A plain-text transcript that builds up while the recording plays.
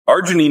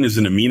Arginine is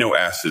an amino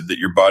acid that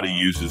your body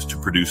uses to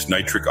produce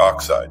nitric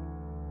oxide,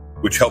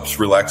 which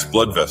helps relax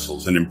blood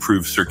vessels and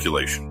improve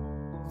circulation.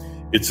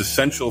 It's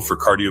essential for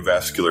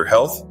cardiovascular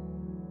health,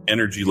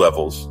 energy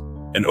levels,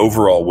 and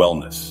overall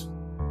wellness.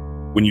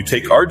 When you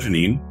take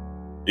arginine,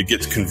 it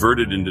gets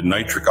converted into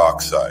nitric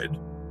oxide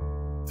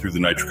through the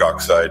nitric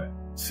oxide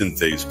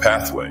synthase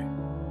pathway.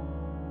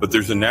 But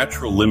there's a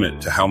natural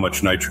limit to how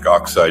much nitric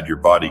oxide your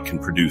body can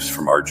produce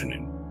from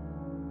arginine.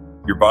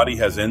 Your body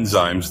has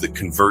enzymes that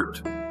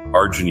convert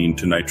arginine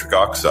to nitric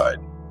oxide,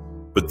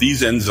 but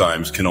these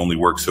enzymes can only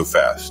work so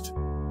fast.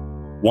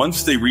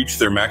 Once they reach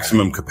their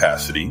maximum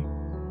capacity,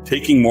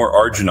 taking more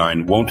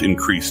arginine won't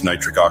increase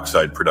nitric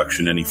oxide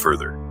production any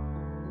further.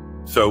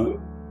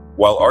 So,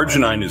 while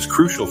arginine is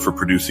crucial for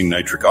producing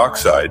nitric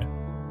oxide,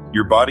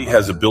 your body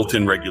has a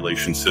built-in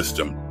regulation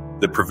system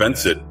that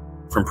prevents it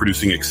from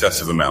producing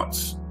excessive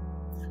amounts.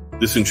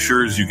 This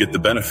ensures you get the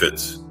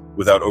benefits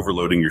without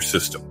overloading your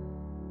system.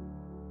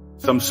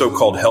 Some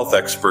so-called health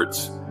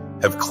experts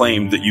have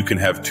claimed that you can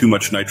have too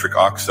much nitric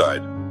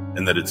oxide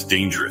and that it's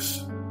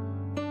dangerous.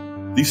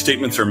 These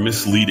statements are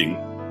misleading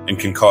and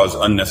can cause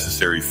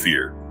unnecessary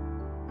fear.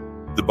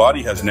 The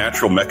body has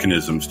natural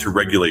mechanisms to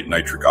regulate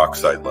nitric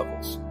oxide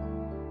levels,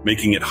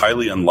 making it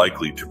highly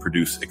unlikely to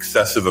produce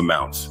excessive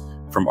amounts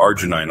from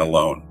arginine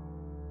alone.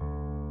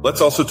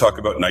 Let's also talk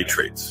about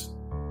nitrates,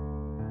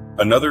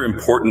 another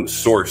important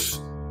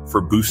source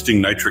for boosting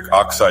nitric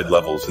oxide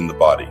levels in the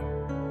body.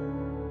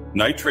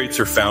 Nitrates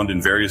are found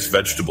in various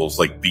vegetables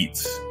like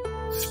beets,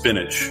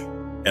 spinach,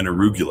 and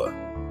arugula.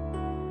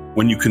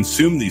 When you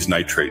consume these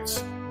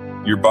nitrates,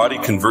 your body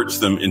converts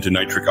them into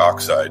nitric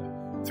oxide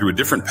through a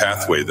different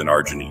pathway than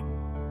arginine.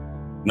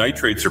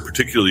 Nitrates are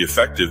particularly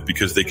effective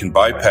because they can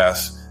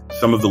bypass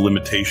some of the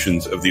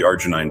limitations of the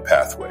arginine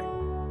pathway.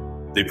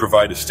 They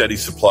provide a steady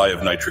supply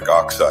of nitric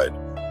oxide,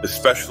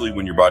 especially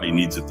when your body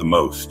needs it the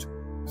most,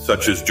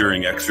 such as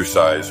during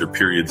exercise or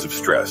periods of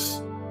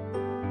stress.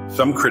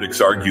 Some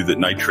critics argue that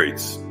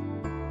nitrates,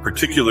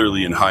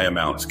 particularly in high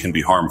amounts, can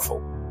be harmful.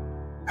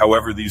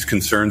 However, these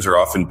concerns are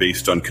often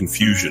based on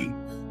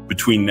confusion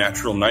between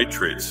natural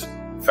nitrates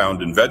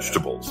found in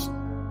vegetables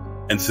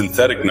and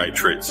synthetic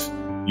nitrates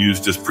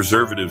used as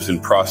preservatives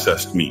in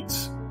processed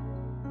meats.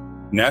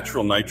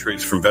 Natural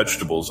nitrates from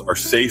vegetables are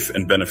safe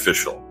and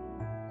beneficial,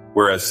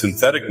 whereas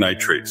synthetic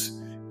nitrates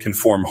can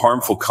form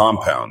harmful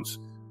compounds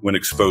when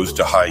exposed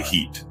to high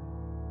heat.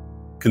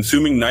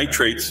 Consuming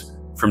nitrates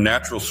from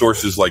natural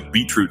sources like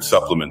beetroot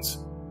supplements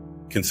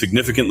can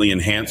significantly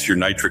enhance your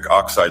nitric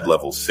oxide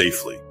levels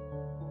safely.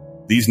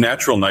 These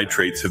natural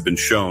nitrates have been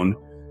shown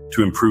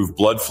to improve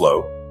blood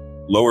flow,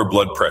 lower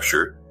blood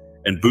pressure,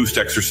 and boost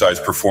exercise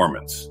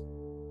performance.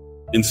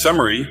 In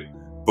summary,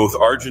 both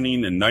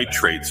arginine and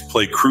nitrates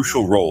play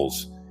crucial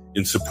roles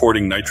in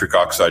supporting nitric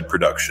oxide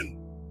production.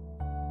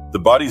 The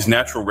body's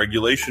natural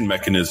regulation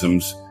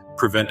mechanisms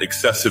prevent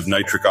excessive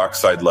nitric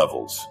oxide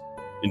levels,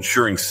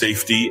 ensuring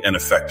safety and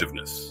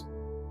effectiveness.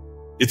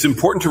 It's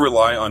important to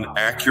rely on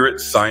accurate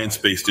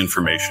science-based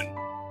information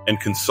and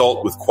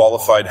consult with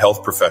qualified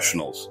health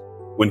professionals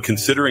when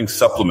considering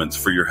supplements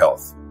for your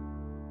health.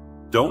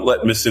 Don't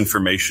let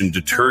misinformation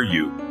deter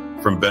you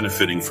from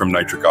benefiting from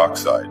nitric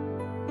oxide.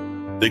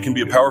 They can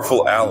be a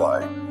powerful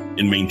ally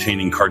in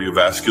maintaining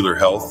cardiovascular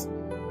health,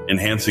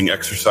 enhancing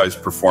exercise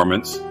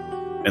performance,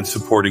 and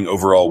supporting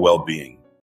overall well-being.